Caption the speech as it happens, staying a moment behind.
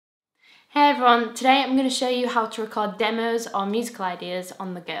Hey everyone, today I'm going to show you how to record demos or musical ideas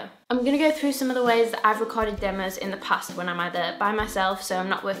on the go. I'm going to go through some of the ways that I've recorded demos in the past when I'm either by myself, so I'm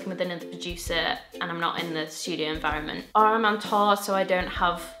not working with another producer and I'm not in the studio environment, or I'm on tour so I don't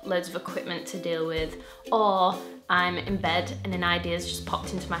have loads of equipment to deal with, or I'm in bed and an idea's just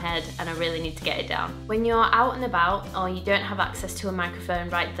popped into my head and I really need to get it down. When you're out and about or you don't have access to a microphone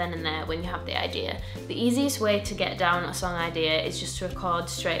right then and there when you have the idea, the easiest way to get down a song idea is just to record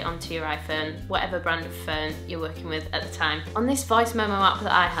straight onto your iPhone, whatever brand of phone you're working with at the time. On this voice memo app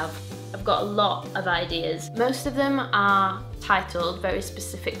that I have, I've got a lot of ideas. Most of them are titled very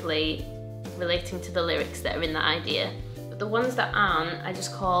specifically relating to the lyrics that are in the idea. The ones that aren't, I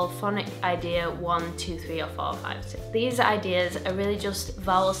just call phonic idea 1, 2, 3 or 4, 5, 6. These ideas are really just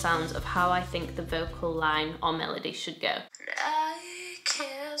vowel sounds of how I think the vocal line or melody should go. I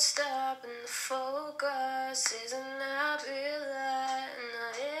can't stop and the focus isn't not real light,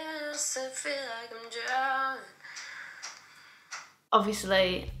 and I still feel like I'm drowning.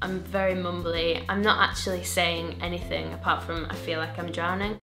 Obviously, I'm very mumbly. I'm not actually saying anything apart from I feel like I'm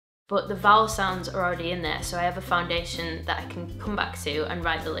drowning. But the vowel sounds are already in there, so I have a foundation that I can come back to and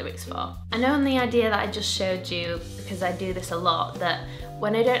write the lyrics for. I know in the idea that I just showed you, because I do this a lot, that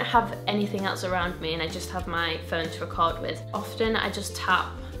when I don't have anything else around me and I just have my phone to record with, often I just tap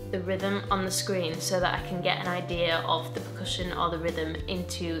the rhythm on the screen so that I can get an idea of the percussion or the rhythm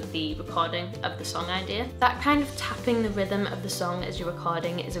into the recording of the song idea. That kind of tapping the rhythm of the song as you're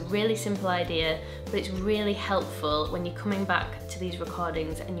recording is a really simple idea, but it's really helpful when you're coming back to these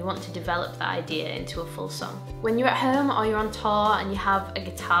recordings and you want to develop that idea into a full song. When you're at home or you're on tour and you have a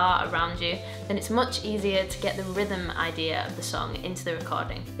guitar around you, then it's much easier to get the rhythm idea of the song into the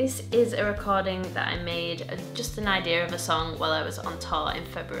recording. This is a recording that I made, just an idea of a song while I was on tour in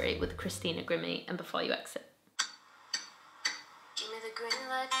February with Christina Grimmie and Before You Exit. Give me the green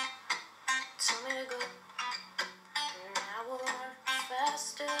light, tell me to go, and I will run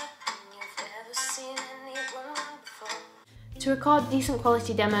faster than you've ever seen anyone before. To record decent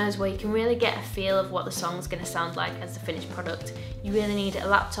quality demos where you can really get a feel of what the song's going to sound like as the finished product, you really need a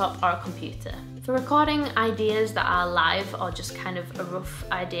laptop or a computer. For recording ideas that are live or just kind of a rough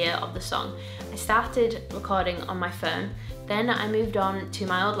idea of the song, I started recording on my phone, then I moved on to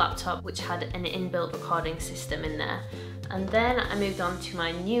my old laptop which had an inbuilt recording system in there, and then I moved on to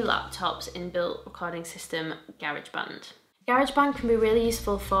my new laptop's inbuilt recording system, GarageBand. GarageBand can be really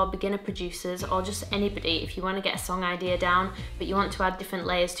useful for beginner producers or just anybody if you want to get a song idea down but you want to add different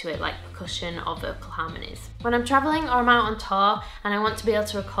layers to it like percussion or vocal harmonies. When I'm travelling or I'm out on tour and I want to be able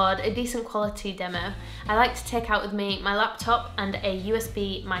to record a decent quality demo, I like to take out with me my laptop and a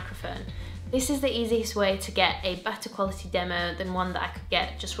USB microphone. This is the easiest way to get a better quality demo than one that I could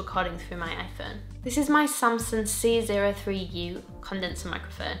get just recording through my iPhone. This is my Samsung C03U condenser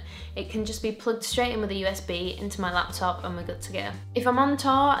microphone. It can just be plugged straight in with a USB into my laptop and we're good to go. If I'm on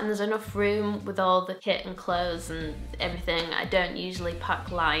tour and there's enough room with all the kit and clothes and everything, I don't usually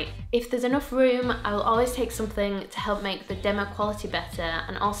pack light. If there's enough room, I will always take something to help make the demo quality better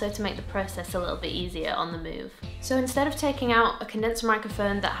and also to make the process a little bit easier on the move. So instead of taking out a condenser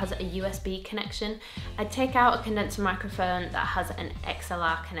microphone that has a USB connection, I take out a condenser microphone that has an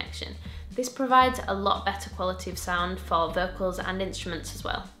XLR connection. This provides a lot better quality of sound for vocals and instruments as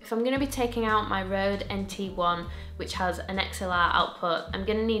well. If I'm going to be taking out my Rode NT1, which has an XLR output, I'm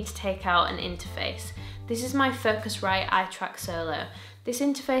going to need to take out an interface. This is my Focusrite iTrack Solo. This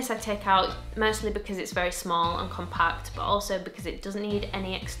interface I take out mostly because it's very small and compact, but also because it doesn't need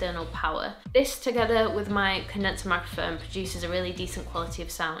any external power. This, together with my condenser microphone, produces a really decent quality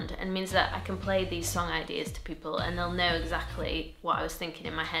of sound and means that I can play these song ideas to people and they'll know exactly what I was thinking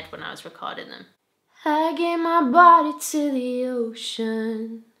in my head when I was recording them. I gave my body to the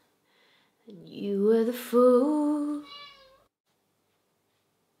ocean and you were the fool.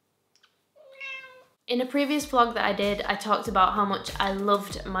 In a previous vlog that I did, I talked about how much I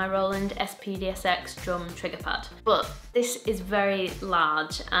loved my Roland SPDSX drum trigger pad. But this is very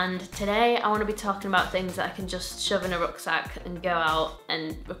large, and today I want to be talking about things that I can just shove in a rucksack and go out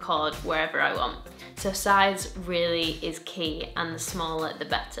and record wherever I want. So size really is key, and the smaller the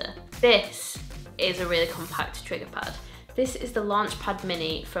better. This is a really compact trigger pad. This is the Launchpad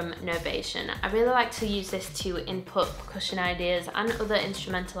Mini from Novation. I really like to use this to input percussion ideas and other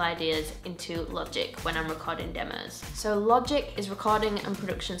instrumental ideas into Logic when I'm recording demos. So Logic is recording and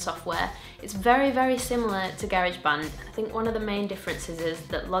production software. It's very, very similar to GarageBand. I think one of the main differences is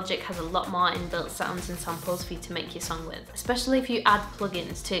that Logic has a lot more inbuilt sounds and samples for you to make your song with, especially if you add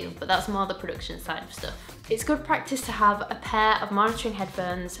plugins too, but that's more the production side of stuff. It's good practice to have a pair of monitoring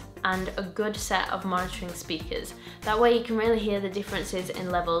headphones, and a good set of monitoring speakers. That way you can really hear the differences in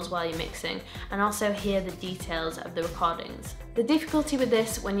levels while you're mixing and also hear the details of the recordings. The difficulty with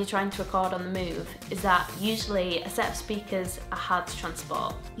this when you're trying to record on the move is that usually a set of speakers are hard to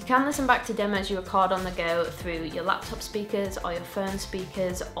transport. You can listen back to demos you record on the go through your laptop speakers or your phone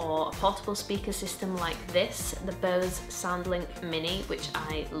speakers or a portable speaker system like this, the Bose SoundLink Mini, which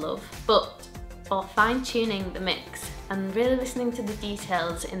I love. But for fine-tuning the mix and really listening to the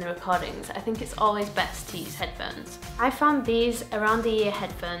details in the recordings, I think it's always best to use headphones. I found these around the ear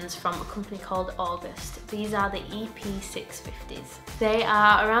headphones from a company called August. These are the EP650s. They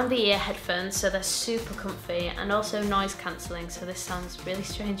are around the ear headphones, so they're super comfy and also noise cancelling, so this sounds really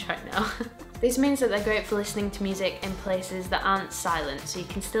strange right now. This means that they're great for listening to music in places that aren't silent, so you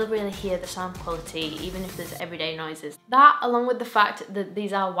can still really hear the sound quality even if there's everyday noises. That, along with the fact that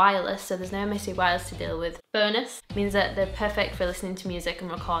these are wireless, so there's no messy wires to deal with, bonus, means that they're perfect for listening to music and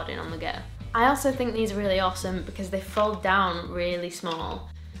recording on the go. I also think these are really awesome because they fold down really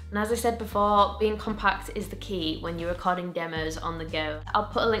small. And as I said before, being compact is the key when you're recording demos on the go. I'll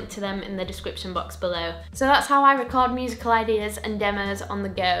put a link to them in the description box below. So that's how I record musical ideas and demos on the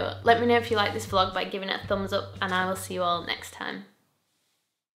go. Let me know if you like this vlog by giving it a thumbs up, and I will see you all next time.